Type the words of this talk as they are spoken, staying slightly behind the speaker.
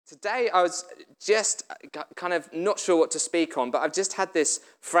Today I was just kind of not sure what to speak on, but I've just had this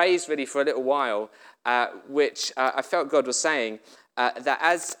phrase ready for a little while, which I felt God was saying, that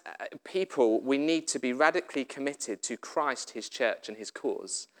as people, we need to be radically committed to Christ, his church, and his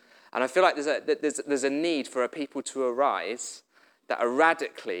cause. And I feel like there's a need for a people to arise that are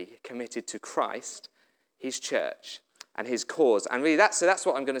radically committed to Christ, his church, and his cause. And really, that's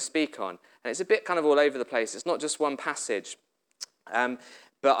what I'm going to speak on. And it's a bit kind of all over the place. It's not just one passage.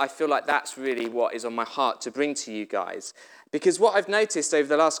 But I feel like that's really what is on my heart to bring to you guys. Because what I've noticed over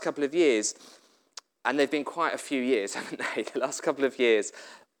the last couple of years, and they've been quite a few years, haven't they? The last couple of years,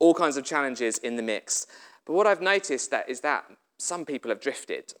 all kinds of challenges in the mix. But what I've noticed is that some people have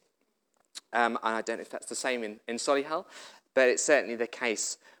drifted. And I don't know if that's the same in Solihull, but it's certainly the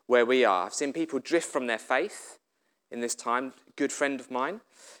case where we are. I've seen people drift from their faith in this time. A good friend of mine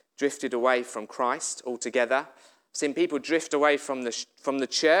drifted away from Christ altogether. I've seen people drift away from the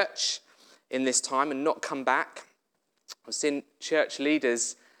church in this time and not come back. I've seen church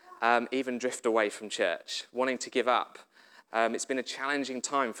leaders even drift away from church, wanting to give up. It's been a challenging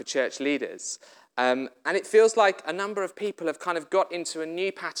time for church leaders. And it feels like a number of people have kind of got into a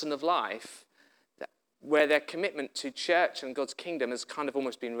new pattern of life where their commitment to church and God's kingdom has kind of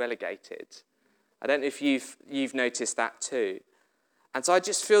almost been relegated. I don't know if you've noticed that too. And so I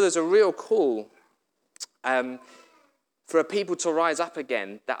just feel there's a real call for a people to rise up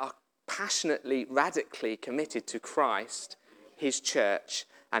again that are passionately, radically committed to Christ, his church,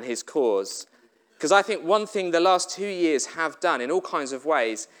 and his cause. Because I think one thing the last 2 years have done in all kinds of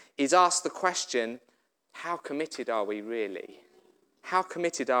ways is ask the question, how committed are we really? How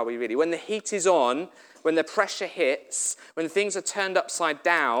committed are we really? When the heat is on, when the pressure hits, when things are turned upside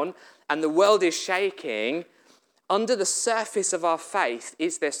down and the world is shaking, under the surface of our faith,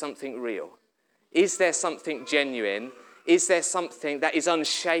 is there something real? Is there something genuine? Is there something that is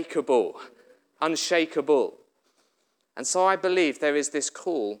unshakable? Unshakable. And so I believe there is this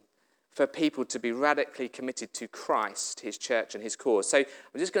call for people to be radically committed to Christ, his church, and his cause. So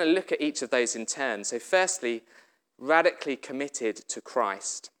I'm just going to look at each of those in turn. So firstly, radically committed to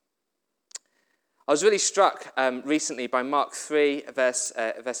Christ. I was really struck recently by Mark 3,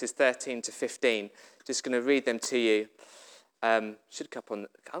 verses 13 to 15. Just going to read them to you. Should come on.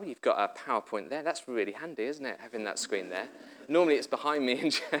 Oh, you've got a PowerPoint there. That's really handy, isn't it, having that screen there? Normally it's behind me in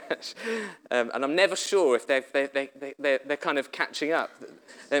church. And I'm never sure if they're kind of catching up.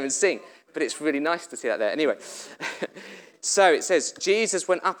 They haven't seen. But it's really nice to see that there. Anyway, so it says, Jesus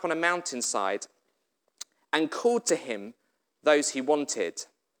went up on a mountainside and called to him those he wanted,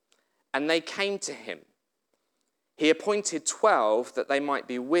 and they came to him. He appointed 12 that they might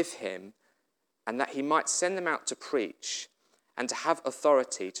be with him and that he might send them out to preach and to have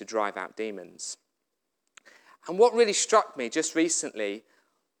authority to drive out demons. And what really struck me just recently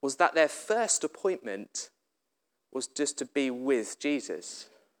was that their first appointment was just to be with Jesus,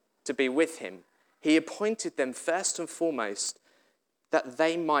 to be with him. He appointed them first and foremost that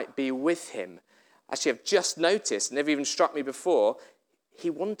they might be with him. Actually, I've just noticed, never even struck me before, he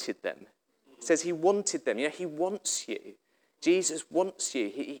wanted them. It says he wanted them. He wants you. Jesus wants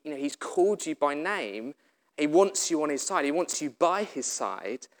you. He's called you by name. He wants you on his side. He wants you by his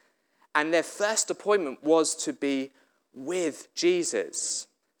side. And their first appointment was to be with Jesus,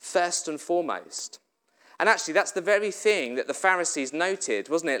 first and foremost. And actually, that's the very thing that the Pharisees noted,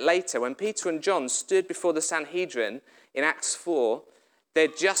 wasn't it, later, when Peter and John stood before the Sanhedrin in Acts 4.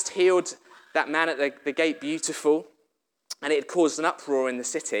 They'd just healed that man at the gate Beautiful, and it had caused an uproar in the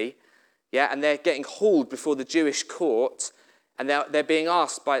city. And they're getting hauled before the Jewish court, and they're being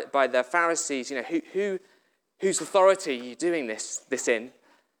asked by the Pharisees, whose authority are you doing this in?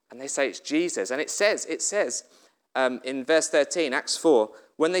 And they say it's Jesus. And it says in verse 13, Acts 4,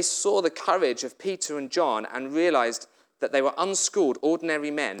 when they saw the courage of Peter and John and realized that they were unschooled,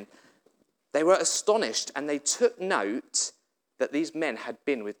 ordinary men, they were astonished and they took note that these men had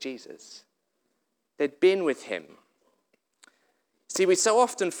been with Jesus. They'd been with him. See, we so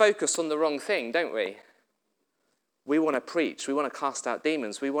often focus on the wrong thing, don't we? We want to preach. We want to cast out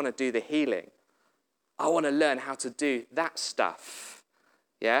demons. We want to do the healing. I want to learn how to do that stuff.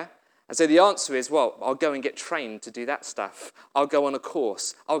 Yeah? And so the answer is, well, I'll go and get trained to do that stuff. I'll go on a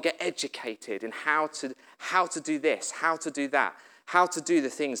course. I'll get educated in how to do this, how to do that, how to do the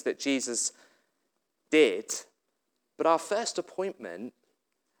things that Jesus did. But our first appointment,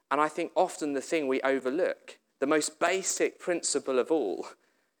 and I think often the thing we overlook, the most basic principle of all,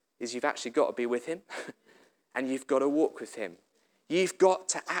 is you've actually got to be with him and you've got to walk with him. You've got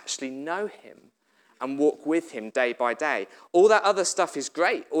to actually know him and walk with him day by day. All that other stuff is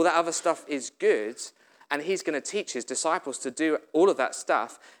great. All that other stuff is good. And he's going to teach his disciples to do all of that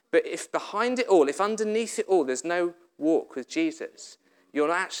stuff. But if behind it all, if underneath it all, there's no walk with Jesus, you're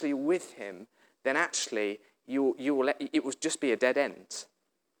not actually with him, then actually it will just be a dead end.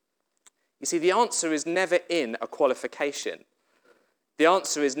 You see, the answer is never in a qualification. The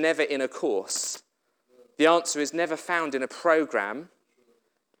answer is never in a course. The answer is never found in a program.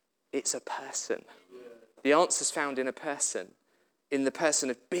 It's a person. The answer's found in a person, in the person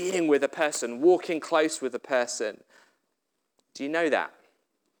of being with a person, walking close with a person. Do you know that?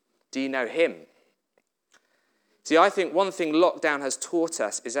 Do you know him? See, I think one thing lockdown has taught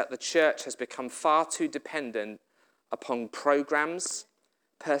us is that the church has become far too dependent upon programs,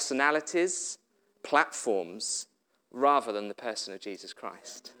 personalities, platforms, rather than the person of Jesus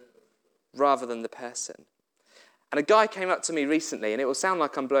Christ. Rather than the person. And a guy came up to me recently, and it will sound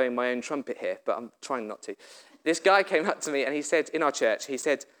like I'm blowing my own trumpet here, but I'm trying not to. This guy came up to me and he said, in our church, he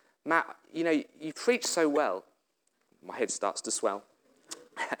said, Matt, you preach so well. My head starts to swell.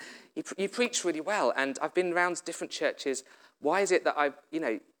 You preach really well, and I've been around different churches. Why is it that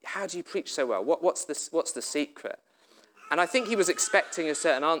how do you preach so well? What's the secret? And I think he was expecting a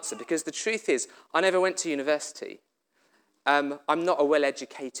certain answer, because the truth is, I never went to university. I'm not a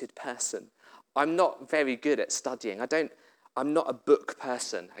well-educated person. I'm not very good at studying. I'm not a book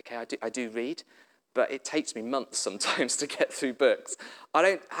person, okay? I do read, but it takes me months sometimes to get through books. I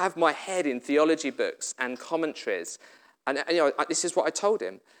don't have my head in theology books and commentaries. And this is what I told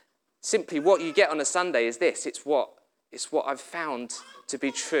him. Simply, what you get on a Sunday is this. It's what I've found to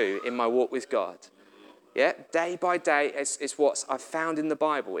be true in my walk with God. Yeah, day by day, it's what I've found in the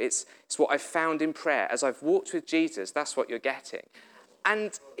Bible. It's what I've found in prayer. As I've walked with Jesus, that's what you're getting.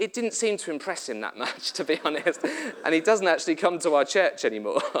 And it didn't seem to impress him that much, to be honest. And he doesn't actually come to our church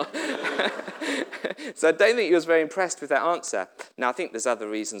anymore. So I don't think he was very impressed with that answer. Now, I think there's other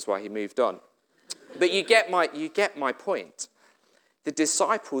reasons why he moved on. But you get my point. The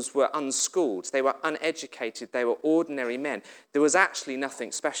disciples were unschooled. They were uneducated. They were ordinary men. There was actually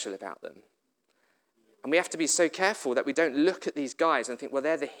nothing special about them. And we have to be so careful that we don't look at these guys and think, well,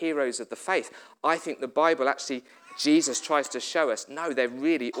 they're the heroes of the faith. I think the Bible actually, Jesus tries to show us, no, they're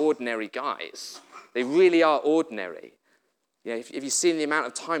really ordinary guys. They really are ordinary. If you've seen the amount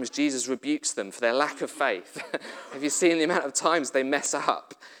of times Jesus rebukes them for their lack of faith, have you seen the amount of times they mess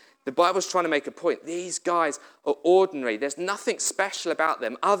up? The Bible's trying to make a point. These guys are ordinary. There's nothing special about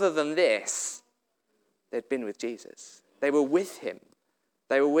them other than this. They'd been with Jesus. They were with him.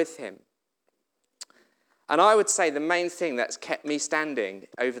 They were with him. And I would say the main thing that's kept me standing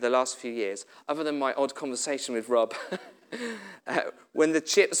over the last few years, other than my odd conversation with Rob, when the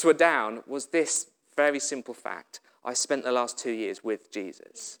chips were down, was this very simple fact. I spent the last 2 years with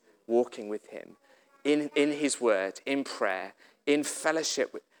Jesus, walking with him, in his word, in prayer, in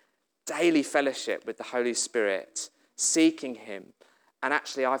daily fellowship with the Holy Spirit, seeking him. And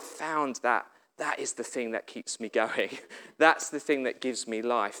actually, I've found that is the thing that keeps me going. That's the thing that gives me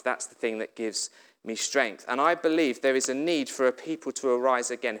life. That's the thing that gives me strength. And I believe there is a need for a people to arise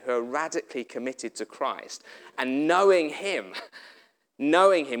again who are radically committed to Christ and knowing him,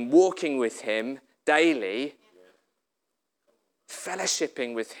 walking with him daily,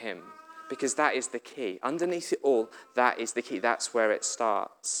 fellowshipping with him, because that is the key. Underneath it all, that is the key. That's where it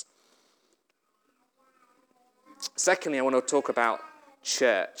starts. Secondly, I want to talk about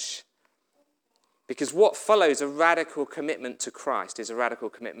church. Because what follows a radical commitment to Christ is a radical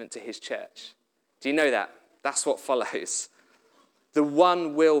commitment to his church. Do you know that? That's what follows. The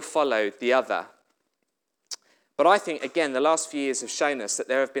one will follow the other. But I think, again, the last few years have shown us that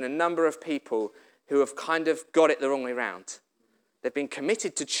there have been a number of people who have kind of got it the wrong way round. They've been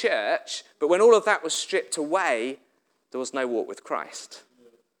committed to church, but when all of that was stripped away, there was no walk with Christ.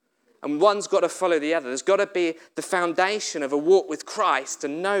 And one's got to follow the other. There's got to be the foundation of a walk with Christ to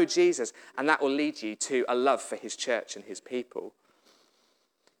know Jesus, and that will lead you to a love for his church and his people.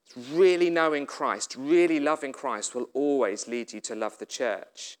 Really knowing Christ, really loving Christ will always lead you to love the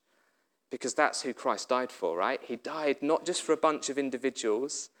church, because that's who Christ died for, right? He died not just for a bunch of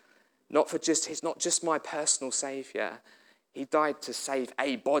individuals, he's not just my personal saviour. He died to save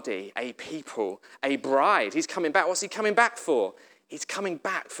a body, a people, a bride. He's coming back. What's he coming back for? He's coming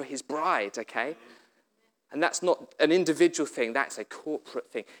back for his bride, okay? And that's not an individual thing. That's a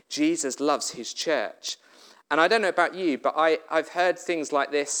corporate thing. Jesus loves his church. And I don't know about you, but I've heard things like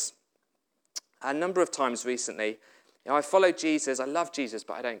this a number of times recently. I follow Jesus, I love Jesus,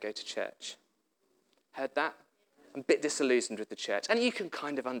 but I don't go to church. Heard that? I'm a bit disillusioned with the church. And you can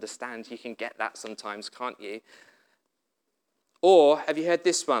kind of understand, you can get that sometimes, can't you? Or have you heard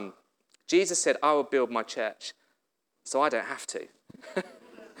this one? Jesus said, I will build my church, so I don't have to.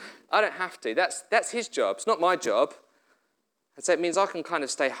 I don't have to. That's his job. It's not my job. So it means I can kind of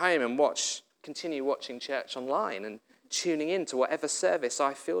stay home and continue watching church online and tuning in to whatever service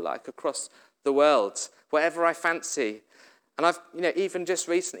I feel like across the world, whatever I fancy. And I've, even just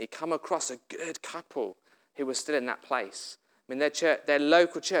recently come across a good couple who were still in that place. I mean, their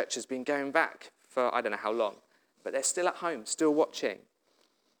local church has been going back for I don't know how long, but they're still at home, still watching.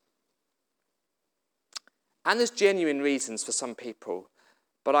 And there's genuine reasons for some people,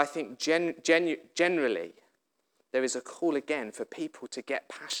 but I think generally there is a call again for people to get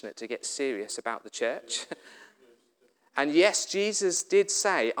passionate, to get serious about the church. And yes, Jesus did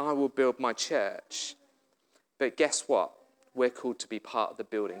say, I will build my church. But guess what? We're called to be part of the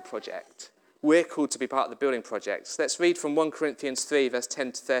building project. We're called to be part of the building project. So let's read from 1 Corinthians 3, verse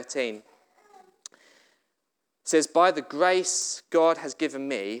 10 to 13. It says, by the grace God has given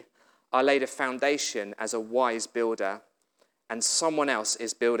me, I laid a foundation as a wise builder, and someone else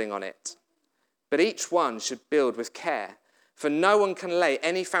is building on it. But each one should build with care, for no one can lay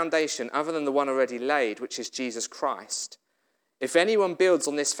any foundation other than the one already laid, which is Jesus Christ. If anyone builds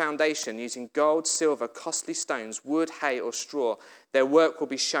on this foundation using gold, silver, costly stones, wood, hay, or straw, their work will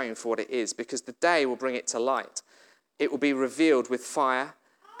be shown for what it is, because the day will bring it to light. It will be revealed with fire,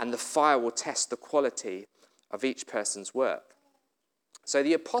 and the fire will test the quality of each person's work. So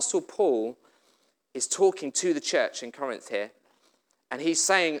the Apostle Paul is talking to the church in Corinth here, and he's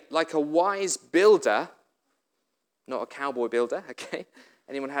saying, like a wise builder, not a cowboy builder, okay?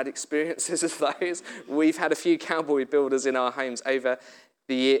 Anyone had experiences of those? We've had a few cowboy builders in our homes over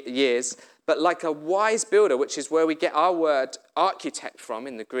the years. But like a wise builder, which is where we get our word architect from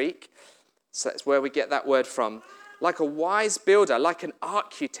in the Greek, so that's where we get that word from. Like a wise builder, like an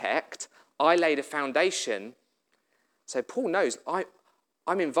architect, I laid a foundation. So Paul knows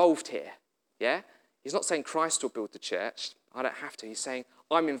I'm involved here, yeah? He's not saying Christ will build the church. I don't have to. He's saying,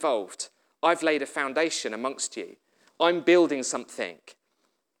 I'm involved. I've laid a foundation amongst you. I'm building something.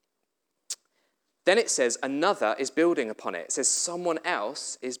 Then it says another is building upon it. It says someone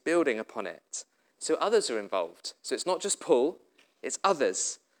else is building upon it. So others are involved. So it's not just Paul, it's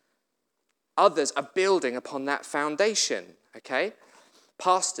others. Others are building upon that foundation, okay?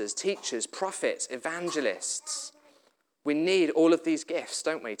 Pastors, teachers, prophets, evangelists. We need all of these gifts,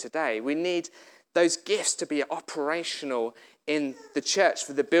 don't we, today? We need those gifts to be operational in the church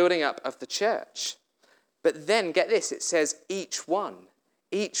for the building up of the church. But then, get this, it says each one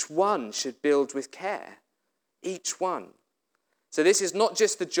should build with care. Each one. So this is not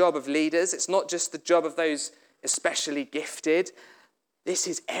just the job of leaders. It's not just the job of those especially gifted. This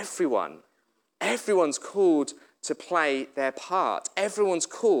is everyone. Everyone's called to play their part. Everyone's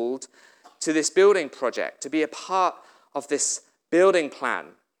called to this building project, to be a part of this building plan.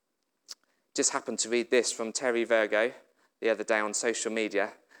 Just happened to read this from Terry Virgo the other day on social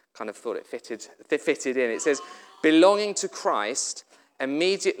media. Kind of thought it fitted in. It says, belonging to Christ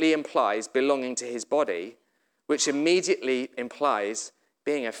immediately implies belonging to his body, which immediately implies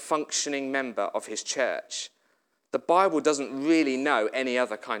being a functioning member of his church. The Bible doesn't really know any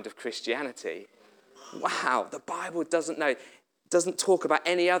other kind of Christianity. Wow, the Bible doesn't talk about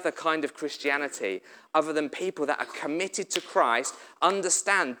any other kind of Christianity other than people that are committed to Christ,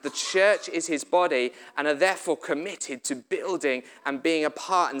 understand the church is his body, and are therefore committed to building and being a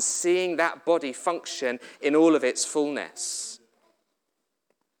part and seeing that body function in all of its fullness.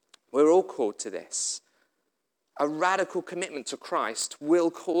 We're all called to this. A radical commitment to Christ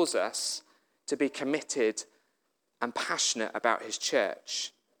will cause us to be committed and passionate about his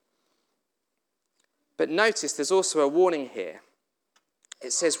church. But notice there's also a warning here.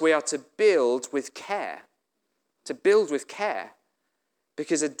 It says we are to build with care. To build with care.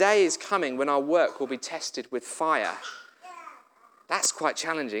 Because a day is coming when our work will be tested with fire. That's quite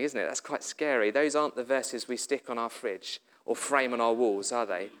challenging, isn't it? That's quite scary. Those aren't the verses we stick on our fridge or frame on our walls, are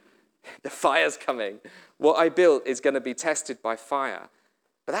they? The fire's coming. What I built is going to be tested by fire.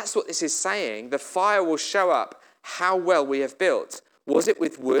 But that's what this is saying. The fire will show up how well we have built. Was it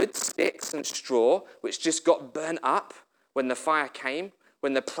with wood, sticks, and straw, which just got burnt up when the fire came,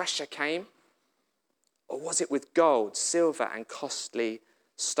 when the pressure came? Or was it with gold, silver, and costly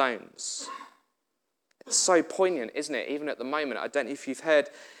stones? It's so poignant, isn't it? Even at the moment, I don't know if you've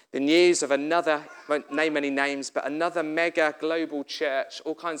heard the news of another, won't name any names, but another mega global church,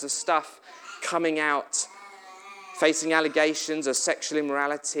 all kinds of stuff coming out, facing allegations of sexual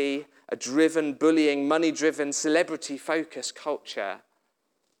immorality, a driven, bullying, money-driven, celebrity-focused culture.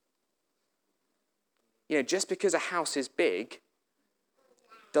 You know, just because a house is big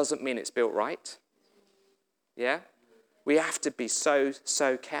doesn't mean it's built right. Yeah? We have to be so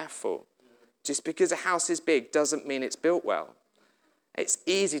careful. Just because a house is big doesn't mean it's built well. It's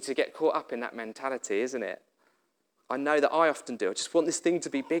easy to get caught up in that mentality, isn't it? I know that I often do. I just want this thing to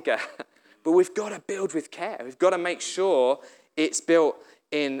be bigger. But we've got to build with care. We've got to make sure it's built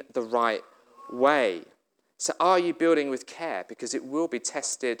in the right way. So are you building with care? Because it will be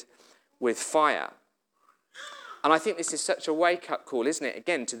tested with fire. And I think this is such a wake-up call, isn't it?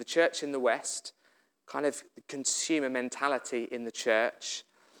 Again, to the church in the West, kind of the consumer mentality in the church.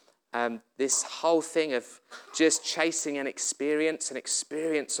 This whole thing of just chasing an experience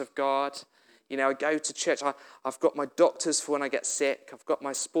of God. You know, I go to church, I've got my doctors for when I get sick. I've got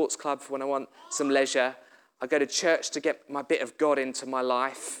my sports club for when I want some leisure. I go to church to get my bit of God into my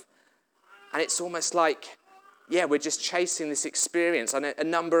life. And it's almost like, yeah, we're just chasing this experience. I know a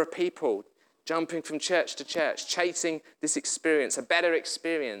number of people jumping from church to church, chasing this experience, a better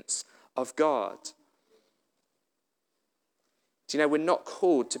experience of God. Do you know, we're not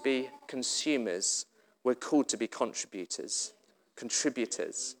called to be consumers. We're called to be contributors.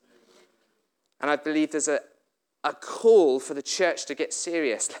 And I believe there's a call for the church to get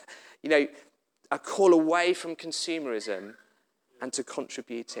serious. You know, a call away from consumerism and to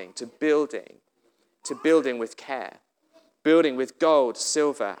contributing, to building with care, building with gold,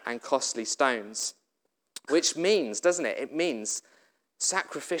 silver, and costly stones. Which means, doesn't it? It means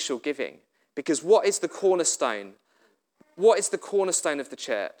sacrificial giving. Because what is the cornerstone? What is the cornerstone of the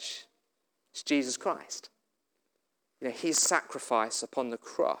church? It's Jesus Christ. You know, his sacrifice upon the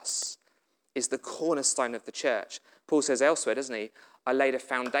cross is the cornerstone of the church. Paul says elsewhere, doesn't he? I laid a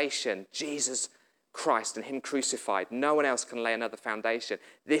foundation, Jesus Christ and him crucified. No one else can lay another foundation.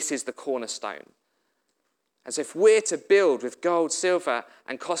 This is the cornerstone. As if we're to build with gold, silver,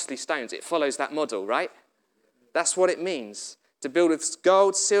 and costly stones, it follows that model, right? That's what it means. To build with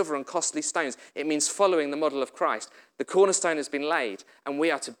gold, silver, and costly stones. It means following the model of Christ. The cornerstone has been laid, and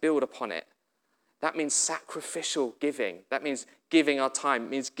we are to build upon it. That means sacrificial giving. That means giving our time. It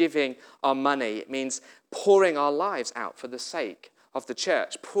means giving our money. It means pouring our lives out for the sake of the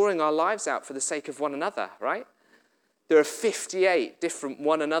church. Pouring our lives out for the sake of one another, right? There are 58 different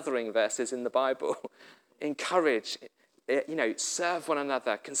one anothering verses in the Bible. Encourage, serve one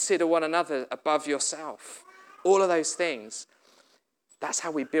another. Consider one another above yourself. All of those things. That's how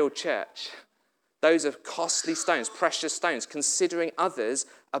we build church. Those are costly stones, precious stones, considering others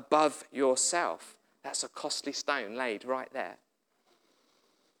above yourself. That's a costly stone laid right there.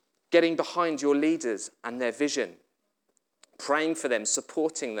 Getting behind your leaders and their vision. Praying for them,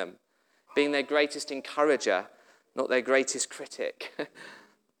 supporting them. Being their greatest encourager, not their greatest critic.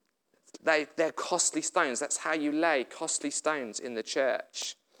 They're costly stones. That's how you lay costly stones in the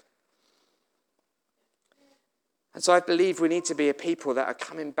church. And so I believe we need to be a people that are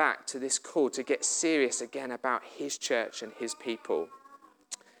coming back to this call to get serious again about his church and his people.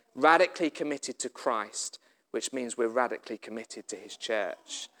 Radically committed to Christ, which means we're radically committed to his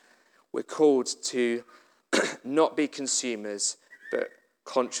church. We're called to not be consumers, but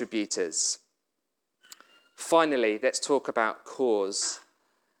contributors. Finally, let's talk about cause.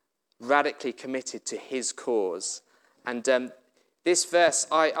 Radically committed to his cause. And this verse,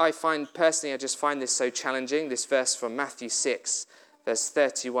 I just find this so challenging. This verse from Matthew 6, verse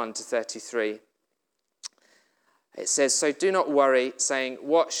 31 to 33. It says, "So do not worry, saying,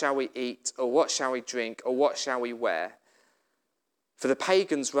 'What shall we eat, or what shall we drink, or what shall we wear?' For the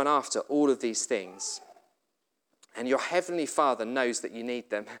pagans run after all of these things. And your heavenly Father knows that you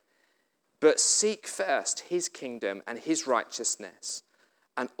need them. But seek first his kingdom and his righteousness,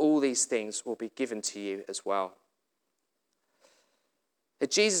 and all these things will be given to you as well."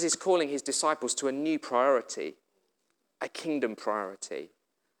 Jesus is calling his disciples to a new priority, a kingdom priority.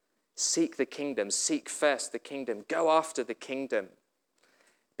 Seek the kingdom. Seek first the kingdom. Go after the kingdom.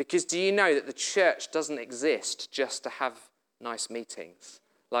 Because do you know that the church doesn't exist just to have nice meetings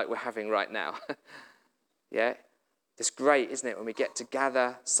like we're having right now? Yeah? It's great, isn't it, when we get to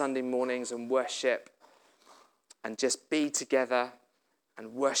gather Sunday mornings and worship and just be together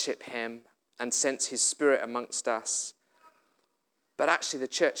and worship him and sense his spirit amongst us. But actually the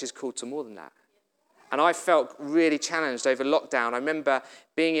church is called to more than that. And I felt really challenged over lockdown. I remember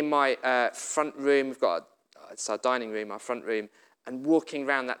being in my front room. It's our dining room, our front room, and walking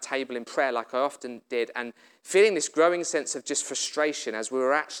around that table in prayer like I often did, and feeling this growing sense of just frustration as we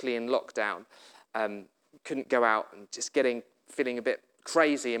were actually in lockdown. Couldn't go out, and just feeling a bit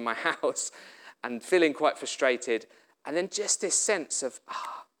crazy in my house and feeling quite frustrated. And then just this sense of,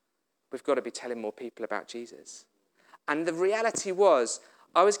 we've got to be telling more people about Jesus. And the reality was,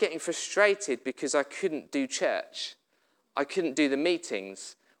 I was getting frustrated because I couldn't do church. I couldn't do the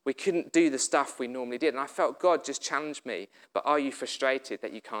meetings. We couldn't do the stuff we normally did. And I felt God just challenged me, but are you frustrated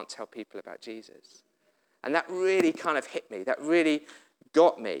that you can't tell people about Jesus? And that really kind of hit me. That really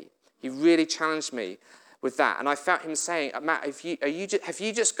got me. He really challenged me. with that. And I felt him saying, Matt, have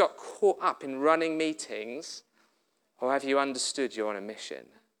you just got caught up in running meetings, or have you understood you're on a mission?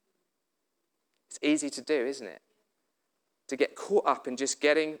 It's easy to do, isn't it? To get caught up in just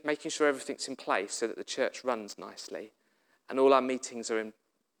making sure everything's in place so that the church runs nicely and all our meetings are in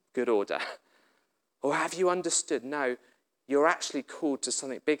good order. Or have you understood, no, you're actually called to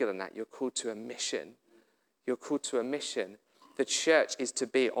something bigger than that. You're called to a mission. You're called to a mission. The church is to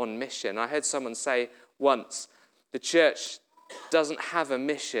be on mission. I heard someone say once, the church doesn't have a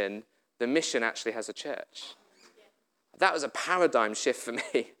mission, the mission actually has a church. That was a paradigm shift for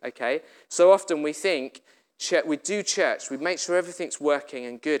me, okay? So often we think, we do church, we make sure everything's working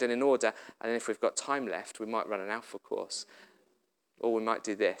and good and in order, and then if we've got time left, we might run an alpha course, or we might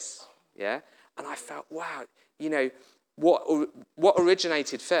do this, yeah? And I felt, wow, what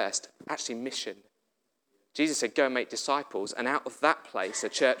originated first? Actually, mission. Jesus said, go and make disciples, and out of that place, a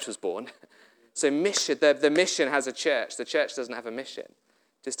church was born. So mission, the mission has a church. The church doesn't have a mission.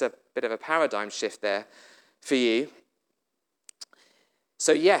 Just a bit of a paradigm shift there for you.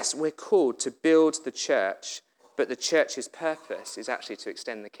 So yes, we're called to build the church, but the church's purpose is actually to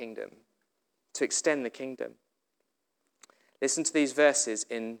extend the kingdom. To extend the kingdom. Listen to these verses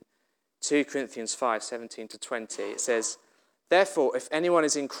in 2 Corinthians 5:17-20. It says, therefore, if anyone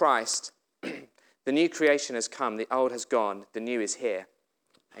is in Christ, the new creation has come, the old has gone, the new is here.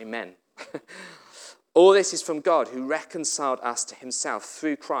 Amen. All this is from God, who reconciled us to himself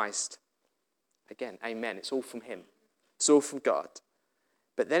through Christ. Again, amen. It's all from him. It's all from God.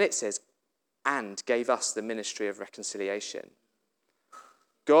 But then it says, and gave us the ministry of reconciliation.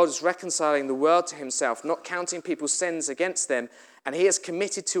 God is reconciling the world to himself, not counting people's sins against them, and he has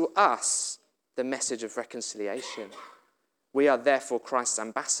committed to us the message of reconciliation. We are therefore Christ's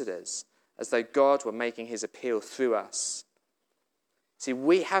ambassadors, as though God were making his appeal through us. See,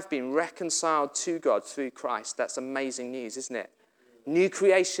 we have been reconciled to God through Christ. That's amazing news, isn't it? New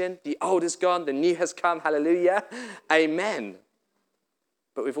creation, the old is gone, the new has come, hallelujah, amen.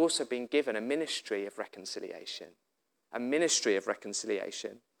 But we've also been given a ministry of reconciliation. A ministry of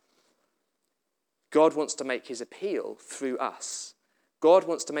reconciliation. God wants to make his appeal through us. God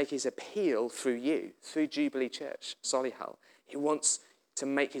wants to make his appeal through you, through Jubilee Church, Solihull. He wants to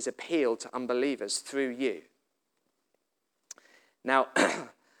make his appeal to unbelievers through you. Now,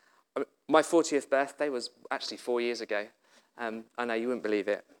 my 40th birthday was actually 4 years ago. I know you wouldn't believe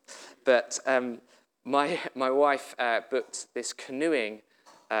it. But my wife booked this canoeing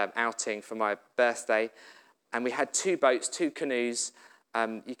outing for my birthday, and we had 2 boats, 2 canoes.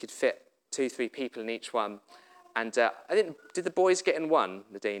 You could fit 2-3 people in each one. And did the boys get in one,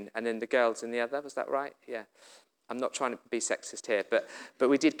 Nadine, and then the girls in the other? Was that right? Yeah. I'm not trying to be sexist here, but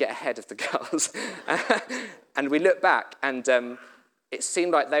we did get ahead of the girls. And we looked back, and it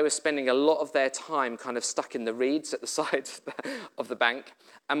seemed like they were spending a lot of their time kind of stuck in the reeds at the side of the bank.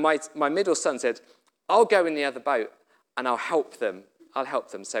 And my middle son said, I'll go in the other boat, and I'll help them.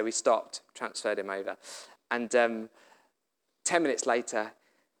 So we stopped, transferred him over. And 10 minutes later,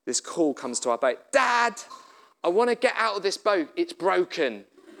 this call comes to our boat. Dad, I want to get out of this boat. It's broken.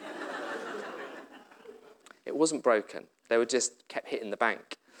 It wasn't broken. They were just kept hitting the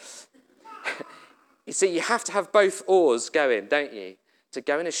bank. You see, you have to have both oars going, don't you, to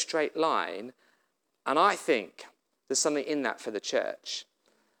go in a straight line. And I think there's something in that for the church,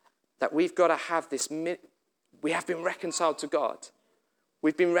 that we've got to have this. We have been reconciled to God.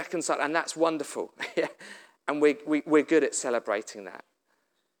 We've been reconciled, and that's wonderful. And we're good at celebrating that.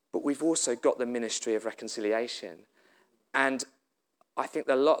 But we've also got the ministry of reconciliation. And I think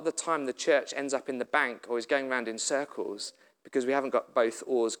that a lot of the time the church ends up in the bank or is going around in circles because we haven't got both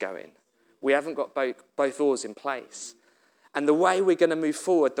oars going. We haven't got both oars in place. And the way we're going to move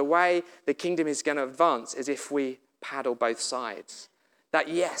forward, the way the kingdom is going to advance, is if we paddle both sides. That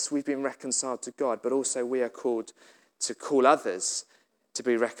yes, we've been reconciled to God, but also we are called to call others to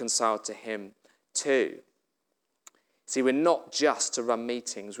be reconciled to him too. See, we're not just to run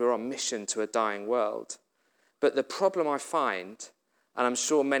meetings, we're on mission to a dying world. But the problem I find, and I'm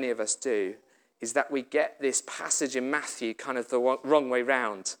sure many of us do, is that we get this passage in Matthew kind of the wrong way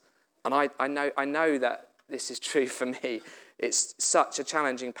round. And I know that this is true for me. It's such a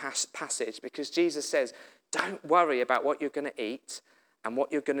challenging passage because Jesus says, don't worry about what you're going to eat and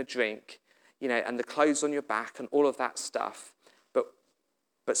what you're going to drink, and the clothes on your back and all of that stuff.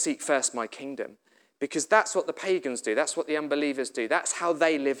 But seek first my kingdom. Because that's what the pagans do. That's what the unbelievers do. That's how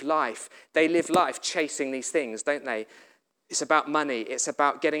they live life. They live life chasing these things, don't they? It's about money. It's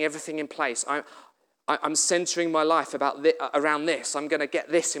about getting everything in place. I'm centering my life around this. I'm going to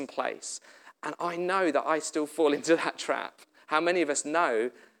get this in place. And I know that I still fall into that trap. How many of us know,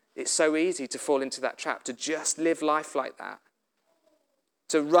 It's so easy to fall into that trap, to just live life like that.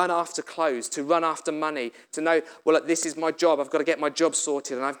 To run after clothes, to run after money, to know, well, look, this is my job. I've got to get my job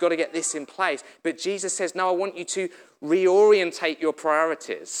sorted and I've got to get this in place. But Jesus says, no, I want you to reorientate your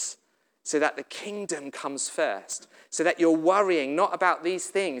priorities so that the kingdom comes first, so that you're worrying not about these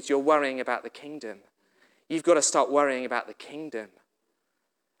things, you're worrying about the kingdom. You've got to start worrying about the kingdom.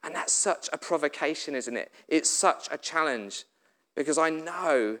 And that's such a provocation, isn't it? It's such a challenge because I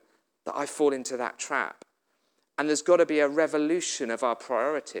know that I fall into that trap. And there's got to be a revolution of our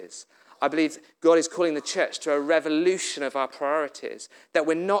priorities. I believe God is calling the church to a revolution of our priorities, that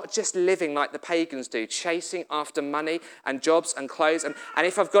we're not just living like the pagans do, chasing after money and jobs and clothes. And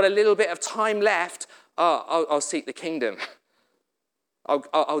if I've got a little bit of time left, I'll seek the kingdom.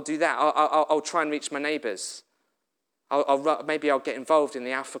 I'll do that. I'll try and reach my neighbours. Maybe I'll get involved in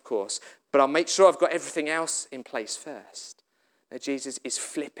the Alpha course, but I'll make sure I've got everything else in place first. Now, Jesus is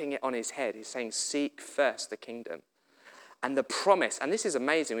flipping it on his head. He's saying, seek first the kingdom. And the promise, and this is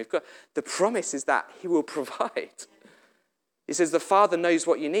amazing, the promise is that he will provide. He says the Father knows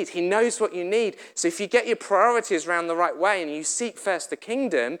what you need. He knows what you need. So if you get your priorities around the right way and you seek first the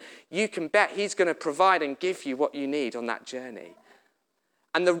kingdom, you can bet he's going to provide and give you what you need on that journey.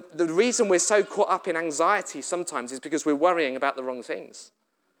 And the reason we're so caught up in anxiety sometimes is because we're worrying about the wrong things.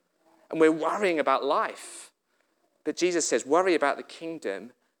 And we're worrying about life. But Jesus says, worry about the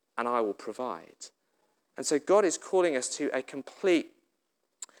kingdom and I will provide. And so God is calling us to a complete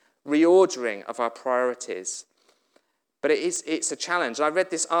reordering of our priorities. But it's a challenge. I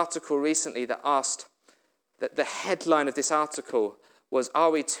read this article recently that asked, that the headline of this article was, are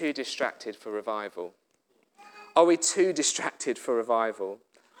we too distracted for revival? Are we too distracted for revival?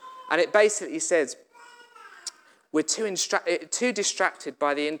 And it basically says, we're too distracted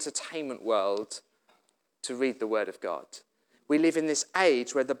by the entertainment world to read the Word of God. We live in this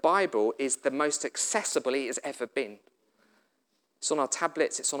age where the Bible is the most accessible it has ever been. It's on our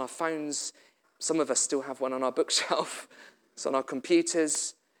tablets, it's on our phones. Some of us still have one on our bookshelf. It's on our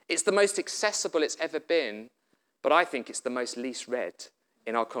computers. It's the most accessible it's ever been, but I think it's the most least read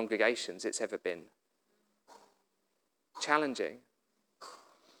in our congregations it's ever been. Challenging.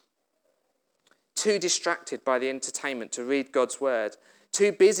 Too distracted by the entertainment to read God's Word.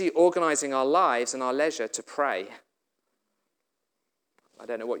 Too busy organising our lives and our leisure to pray. I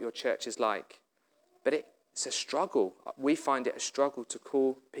don't know what your church is like, but it's a struggle. We find it a struggle to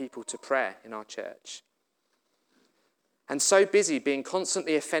call people to prayer in our church. And so busy being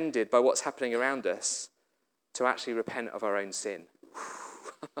constantly offended by what's happening around us to actually repent of our own sin.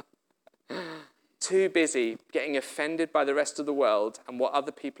 Too busy getting offended by the rest of the world and what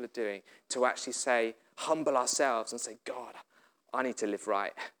other people are doing to actually say, humble ourselves and say, God, I need to live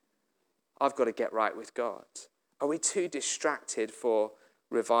right. I've got to get right with God. Are we too distracted for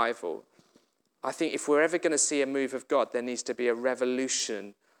revival? I think if we're ever going to see a move of God, there needs to be a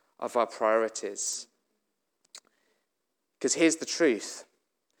revolution of our priorities. Because here's the truth.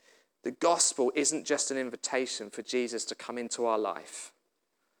 The gospel isn't just an invitation for Jesus to come into our life.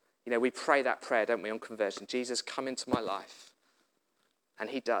 You know, we pray that prayer, don't we, on conversion? Jesus, come into my life. And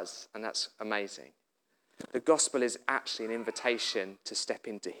he does, and that's amazing. The gospel is actually an invitation to step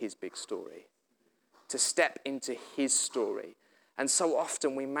into his big story, to step into his story. And so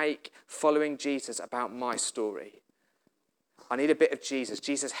often we make following Jesus about my story. I need a bit of Jesus.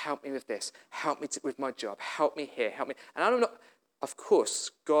 Jesus, help me with this. Help me with my job. Help me here. Help me. And I'm not, of course,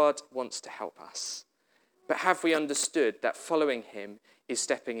 God wants to help us. But have we understood that following him is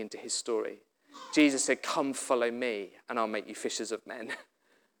stepping into his story? Jesus said, come follow me and I'll make you fishers of men.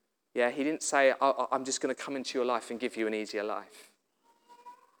 Yeah, he didn't say, I'm just going to come into your life and give you an easier life.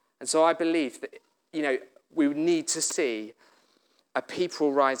 And so I believe that, you know, we need to see a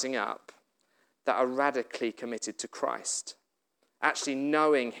people rising up that are radically committed to Christ, actually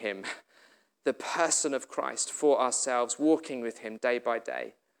knowing him, the person of Christ for ourselves, walking with him day by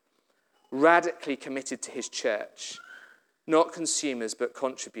day, radically committed to his church, not consumers but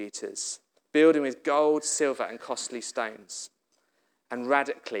contributors, building with gold, silver and costly stones, and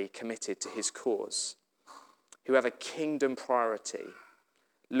radically committed to his cause, who have a kingdom priority,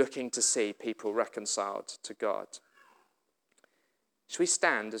 looking to see people reconciled to God. Should we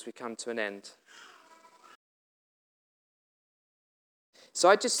stand as we come to an end? So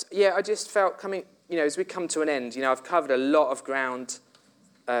I just felt coming, as we come to an end, I've covered a lot of ground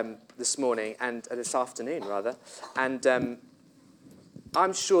this morning and this afternoon rather, and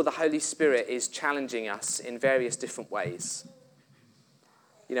I'm sure the Holy Spirit is challenging us in various different ways.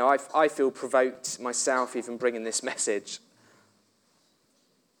 I feel provoked myself even bringing this message.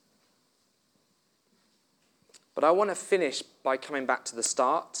 But I want to finish by coming back to the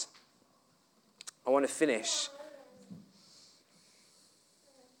start. I want to finish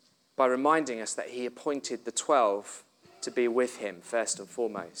by reminding us that he appointed the 12 to be with him first and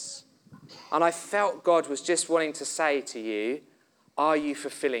foremost. And I felt God was just wanting to say to you, are you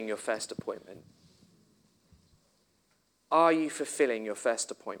fulfilling your first appointment? Are you fulfilling your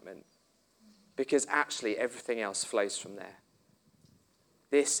first appointment? Because actually everything else flows from there.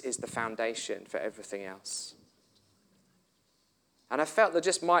 This is the foundation for everything else. And I felt there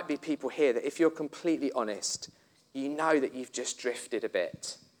just might be people here that if you're completely honest, you know that you've just drifted a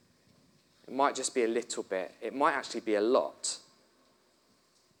bit. It might just be a little bit. It might actually be a lot.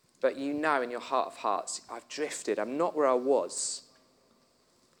 But you know in your heart of hearts, I've drifted. I'm not where I was.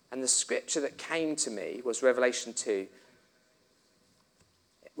 And the scripture that came to me was Revelation 2,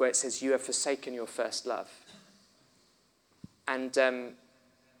 where it says, you have forsaken your first love. And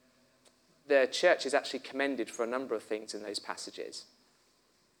the church is actually commended for a number of things in those passages.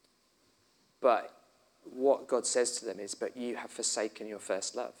 But what God says to them is, but you have forsaken your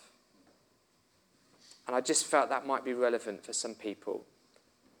first love. And I just felt that might be relevant for some people.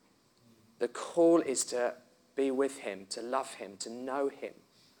 The call is to be with him, to love him, to know him,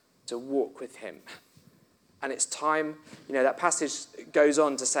 to walk with him. And it's time, that passage goes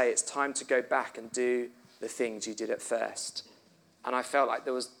on to say it's time to go back and do the things you did at first. And I felt like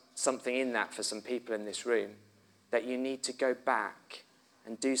there was something in that for some people in this room, that you need to go back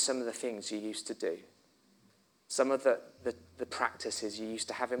and do some of the things you used to do. Some of the practices you used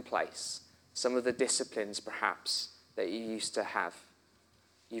to have in place. Some of the disciplines, perhaps, that you used to have.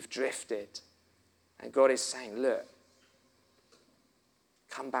 You've drifted. And God is saying, look,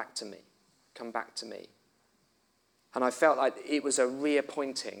 come back to me. Come back to me. And I felt like it was a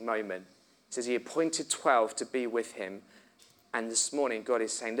reappointing moment. It says he appointed 12 to be with him. And this morning, God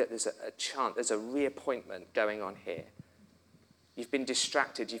is saying, look, there's a chant, there's a reappointment going on here. You've been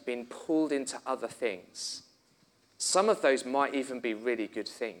distracted. You've been pulled into other things. Some of those might even be really good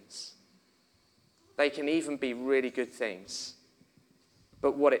things. They can even be really good things.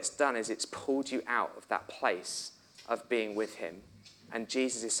 But what it's done is it's pulled you out of that place of being with him. And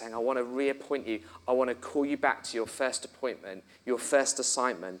Jesus is saying, I want to reappoint you. I want to call you back to your first appointment, your first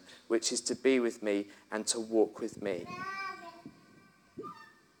assignment, which is to be with me and to walk with me.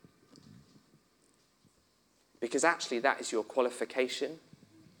 Because actually that is your qualification.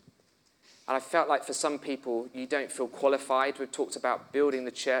 And I felt like for some people, you don't feel qualified. We've talked about building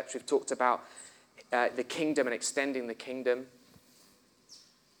the church. We've talked about the kingdom and extending the kingdom.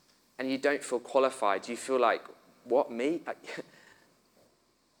 And you don't feel qualified. You feel like, what, me?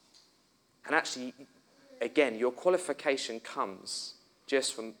 And actually, again, your qualification comes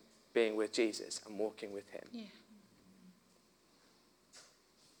just from being with Jesus and walking with him. Yeah.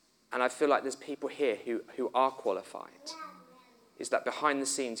 And I feel like there's people here who are qualified. Is that behind the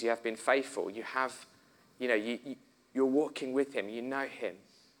scenes you have been faithful. You have, you're walking with him. You know him.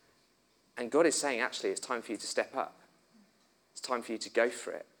 And God is saying, actually, it's time for you to step up. It's time for you to go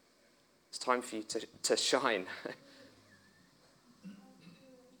for it. It's time for you to shine.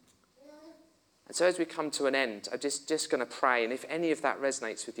 And so as we come to an end, I'm just going to pray. And if any of that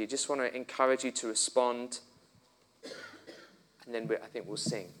resonates with you, just want to encourage you to respond. And then I think we'll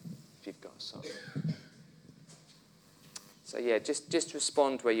sing, if you've got a song. So yeah, just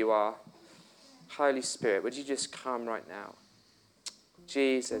respond where you are. Holy Spirit, would you just come right now?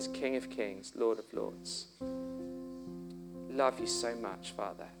 Jesus, King of Kings, Lord of Lords. Love you so much,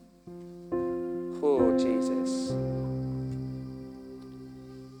 Father. Oh, Jesus.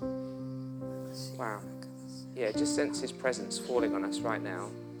 Wow. Yeah, just sense his presence falling on us right now.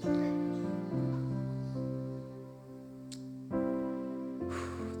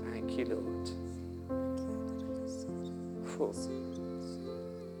 Thank you, Lord.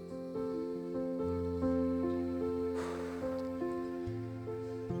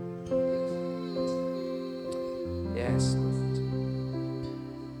 Yes, Lord.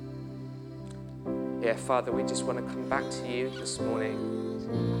 Yeah, Father, we just want to come back to you this morning.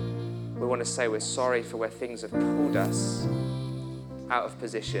 We want to say we're sorry for where things have pulled us out of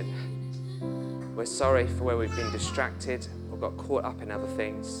position. We're sorry for where we've been distracted or got caught up in other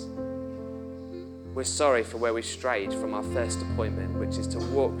things. We're sorry for where we strayed from our first appointment, which is to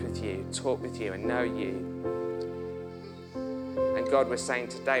walk with you, talk with you, and know you. And God, we're saying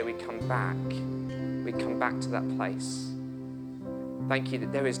today we come back. We come back to that place. Thank you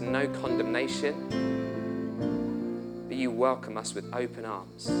that there is no condemnation, but you welcome us with open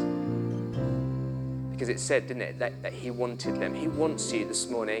arms. Because it said, didn't it, that he wanted them. He wants you this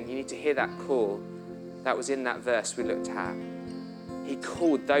morning. You need to hear that call. That was in that verse we looked at. He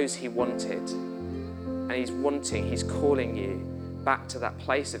called those he wanted. And he's calling you back to that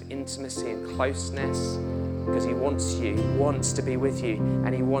place of intimacy and closeness, because he wants to be with you,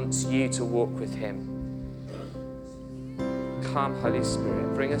 and he wants you to walk with him. Come, Holy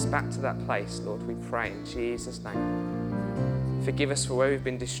Spirit, bring us back to that place, Lord, we pray in Jesus' name. Forgive us for where we've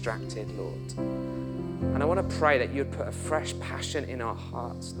been distracted, Lord. And I want to pray that you'd put a fresh passion in our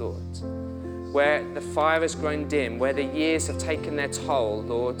hearts, Lord. Where the fire has grown dim, where the years have taken their toll,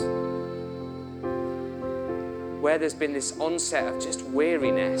 Lord. Where there's been this onset of just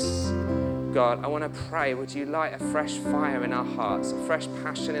weariness, God, I want to pray, would you light a fresh fire in our hearts, a fresh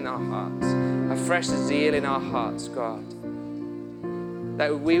passion in our hearts, a fresh zeal in our hearts, God.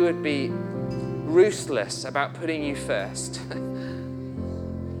 That we would be ruthless about putting you first.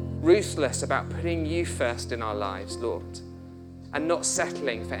 Ruthless about putting you first in our lives, Lord, and not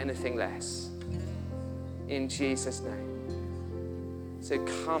settling for anything less. In Jesus' name. So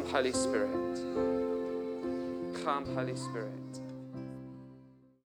come, Holy Spirit. Come, Holy Spirit.